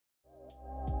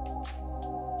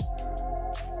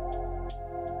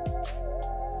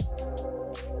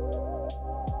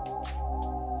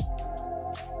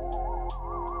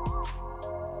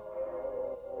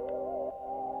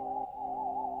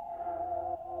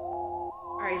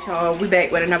Alright y'all, we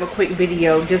back with another quick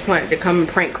video. Just wanted to come and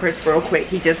prank Chris real quick.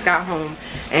 He just got home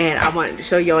and I wanted to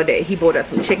show y'all that he bought us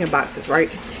some chicken boxes, right?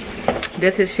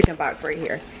 This is chicken box right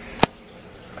here.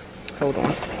 Hold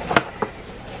on.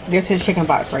 This is chicken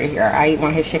box right here. I eat one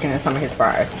of his chicken and some of his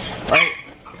fries, right?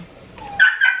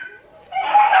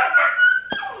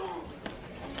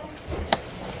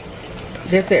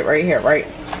 This it right here, right?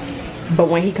 But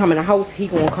when he come in the house, he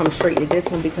gonna come straight to this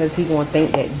one because he gonna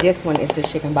think that this one is his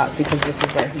chicken box because this is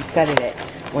where he set it at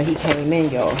when he came in,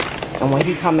 y'all. And when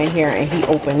he come in here and he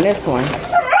open this one,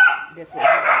 this one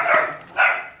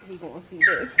he gonna see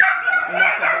this. And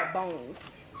nothing but bones.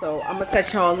 So I'm gonna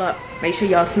set y'all up. Make sure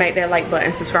y'all smack that like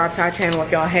button, subscribe to our channel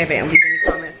if y'all haven't, and leave any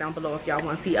comments down below if y'all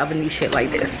want to see other new shit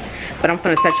like this. But I'm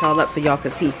gonna set y'all up so y'all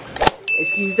can see.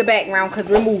 Excuse the background because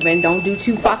we're moving. Don't do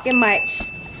too fucking much.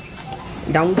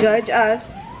 Don't judge us.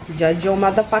 Judge your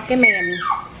motherfucking mammy.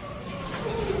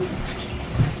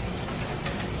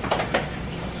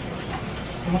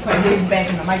 I'm gonna put his back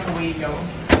in the microwave, yo.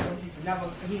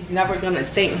 He's never gonna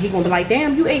think. He's gonna be like,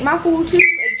 damn, you ate my food too?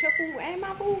 You ate your food and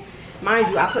my food? Mind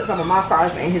you, I put some of my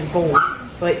fries in his bowl.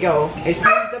 But yo,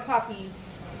 excuse the puppies.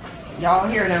 Y'all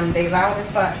hear them. They loud as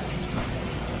fuck.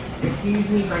 Excuse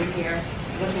me right here.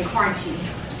 Looking crunchy.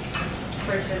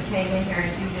 Chris just came in here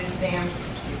and do this damn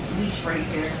leash right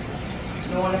here.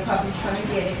 Knowing the puppy's gonna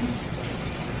get it.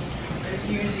 Just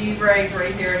use these rags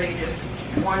right here. They just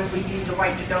ones we use to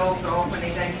wipe the dogs off when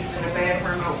they done using the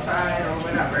bathroom outside or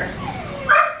whatever.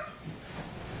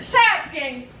 Shut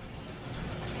gang.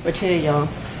 But yeah, y'all,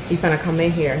 he finna come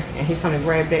in here and he finna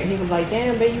grab that. He was like,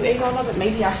 damn, babe, you ate all of it.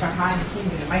 Maybe I should hide the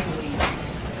food in the microwave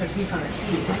because he's gonna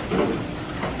see it.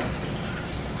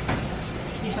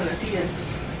 He's gonna see it.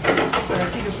 He's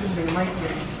gonna see the food in the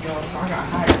microwave, y'all. So I got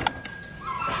hide.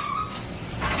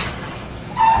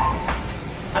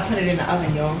 I put it in the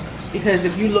oven, y'all, because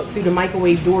if you look through the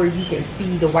microwave door, you can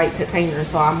see the white container.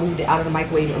 So I moved it out of the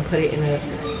microwave and put it in the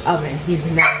oven. He's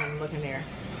never gonna look in there.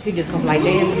 He just gonna be like,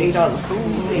 damn, you ate all the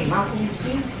food. You ate my food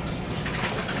too.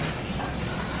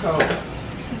 So,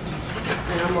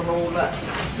 and I'm gonna roll up.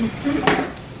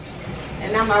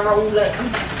 And I'm gonna roll up.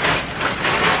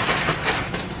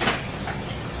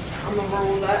 I'm gonna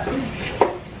roll up.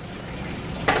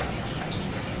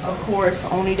 Of course,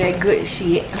 only that good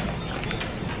shit.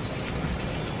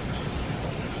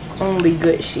 Only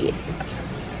good shit.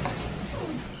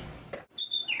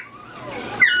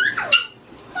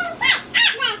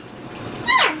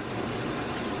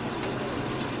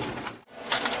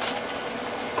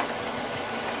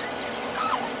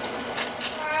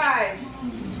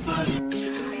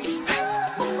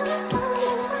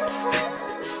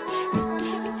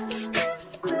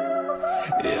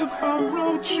 If I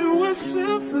wrote you a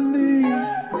symphony.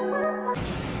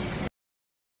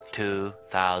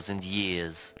 2,000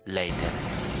 years later.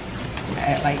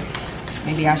 Act like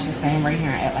maybe I should stand right here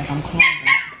and act like I'm clumsy.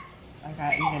 Like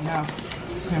I eat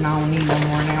enough and I don't need no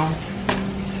more now.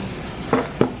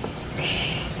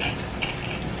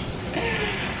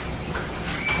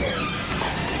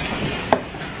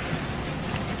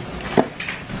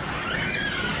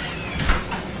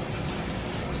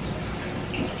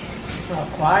 Well,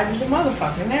 quiet as a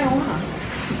motherfucker now, huh?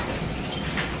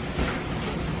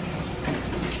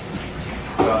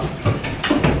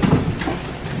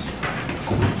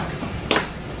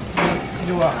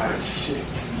 Do what? Oh, shit.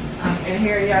 In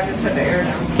here, y'all just put the air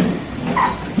down.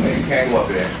 Hey, you can't go up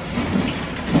there.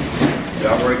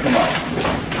 Y'all already come out. I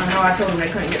know I told them they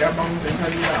couldn't get their bones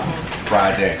until you got home.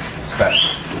 Friday. Special.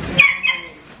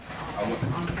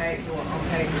 Okay,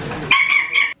 okay.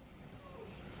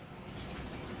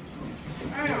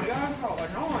 Damn, y'all so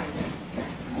annoying.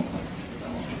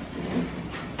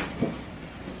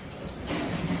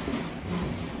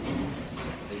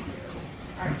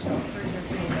 Alright, so first just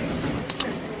saying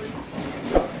that.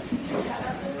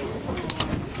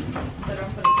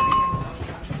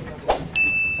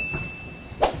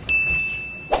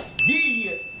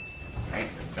 Yeah! I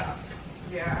ain't gonna stop.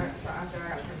 Yeah, after I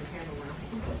got to turn the candle around.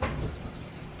 You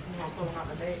want to pull them out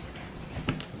the bag?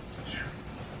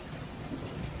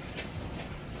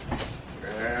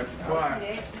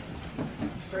 Quiet.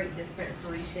 Straight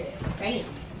dispensary shit. Bam.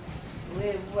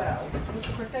 Live well. What's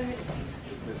the percentage?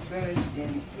 The percentage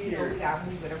in You know, we here. got to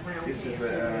move it around. This is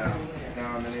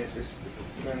dominant. This the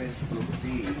percentage will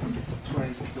be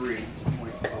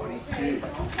 23.42.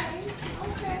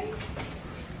 Okay.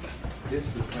 This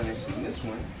percentage in this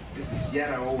one, this is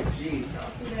yellow OG.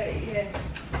 Yeah.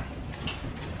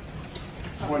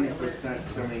 20%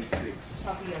 76.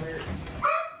 Puppy alert.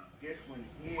 This one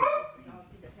here Y'all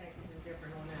see the packaging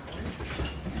different on that one.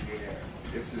 yeah,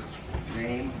 this is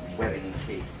name wedding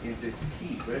cake. In the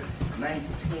keeper,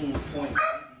 19.87.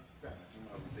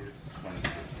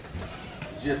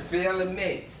 You feeling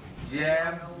me?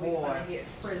 Yeah, boy.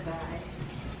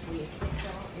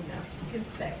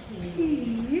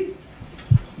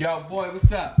 Yo, boy,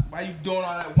 what's up? Why you doing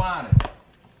all that whining?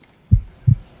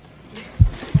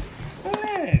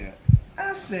 Man,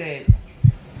 I said,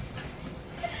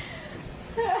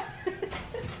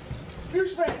 you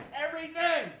smash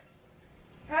everything.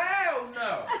 Hell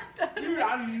no. I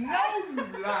know you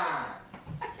lying.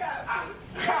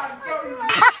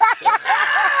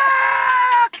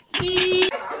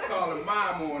 I'm calling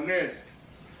mom on this.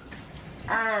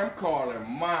 I'm calling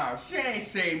mom. She ain't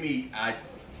say me. I'm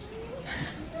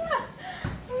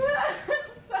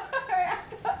sorry.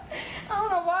 I don't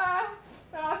know why.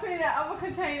 When I seen that other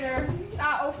container,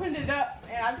 I opened it up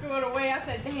and I threw it away. I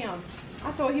said, damn.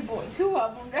 I thought he bought 2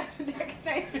 of them. That's what that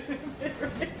container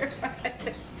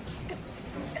is.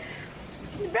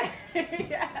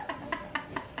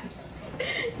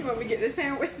 You want me to get this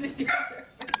sandwich together?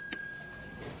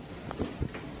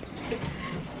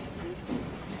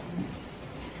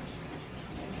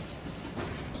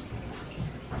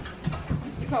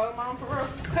 You call your mom for real?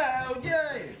 Hell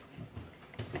yeah.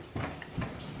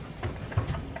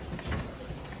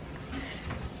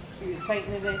 You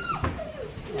fighting today?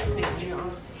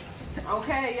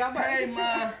 Okay, y'all better. Hey,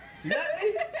 mom.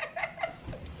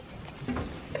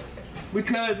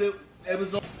 Because it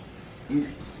was on.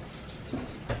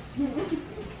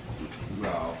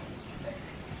 No.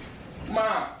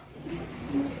 Mom.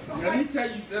 Let me tell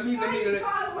you. Let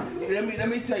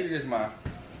me tell you this, Mom.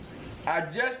 I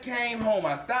just came home.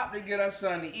 I stopped to get our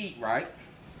son to eat, right?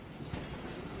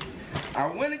 I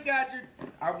went and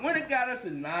got us a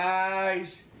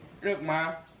nice. Look,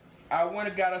 Mom. I went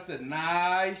and got us a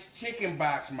nice chicken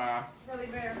box, Mom. Really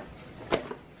bear.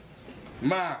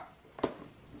 Mom.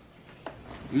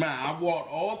 Ma, I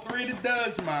walked all 3 of the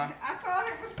Dougs, Ma. I thought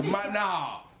it was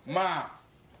Ma.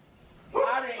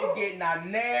 I didn't get not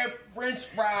near French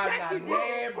fries, not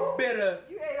near bitter.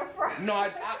 You ate a fry. No,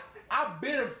 I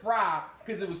bit a fry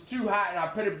because it was too hot and I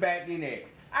put it back in there.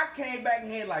 I came back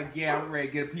in here like, yeah, I'm ready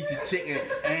to get a piece of chicken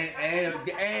and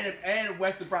a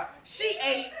Western fry. She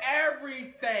ate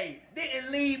everything.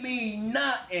 Didn't leave me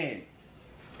nothing.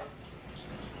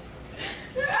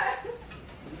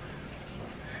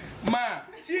 Ma,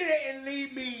 she didn't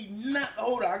leave me nothing.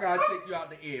 Hold on, I gotta take you out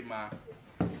the air, Ma.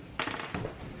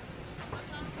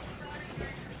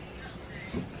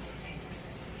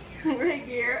 Right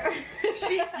here.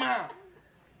 Ma,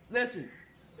 listen.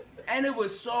 And it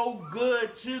was so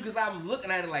good too, because I was looking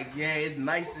at it like, yeah, it's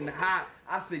nice and hot.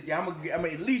 I said, yeah, I'm gonna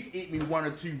at least eat me 1 or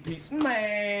 2 pieces.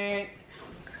 Man.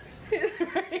 It's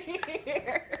right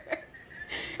here.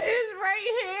 It's right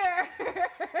here.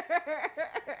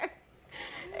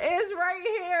 It's right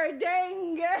here,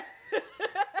 dang. You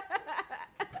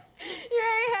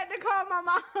ain't had to call my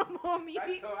mom on me. Yo.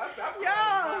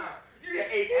 You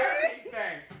ate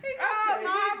everything. He called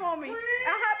mom on me. And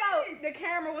how about the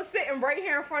camera was sitting right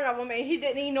here in front of him and he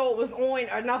didn't even know it was on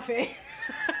or nothing.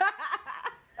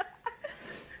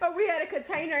 But we had a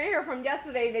container in here from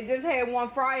yesterday that just had 1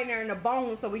 fry in there and a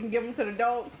bone so we can give them to the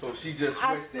dog. So she just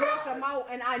I switched switched them out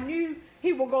and I knew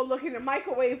he would go look in the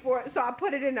microwave for it, so I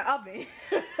put it in the oven.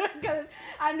 Because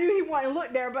I knew he wouldn't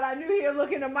look there, but I knew he would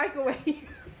look in the microwave.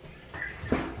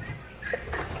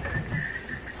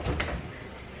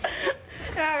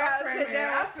 And I gotta sit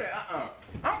down.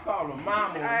 I'm calling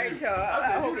mom on you. Alright, y'all.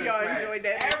 I hope y'all enjoyed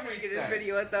that. Make this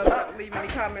video a thumbs up. Leave any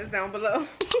comments down below.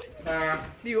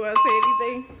 Do you want to say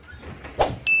anything?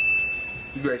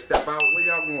 You ready to step out? Where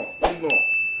y'all going? Where you going?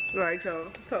 Alright, y'all.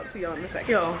 Talk to y'all in a second.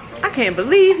 Yo, I can't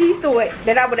believe he thought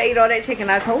that I would have ate all that chicken.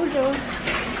 I told y'all.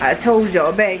 I told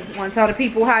y'all, babe. Want to tell the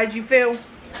people how'd you feel?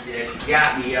 Yeah, she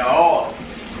got me at all.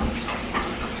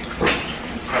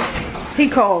 He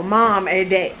called mom and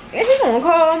dad. And he gonna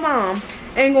call mom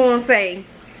and gonna say,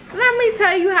 let me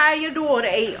tell you how your daughter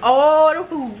ate all the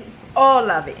food. All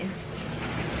of it.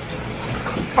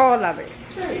 All of it.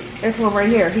 This one right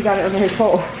here. He got it under his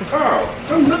paw. Oh,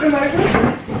 I'm looking like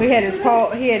this. He had his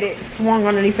paw, he had it swung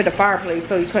underneath of the fireplace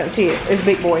so you couldn't see it. It's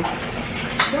big boy.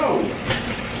 No.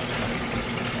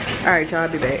 Alright, y'all, I'll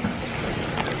be back.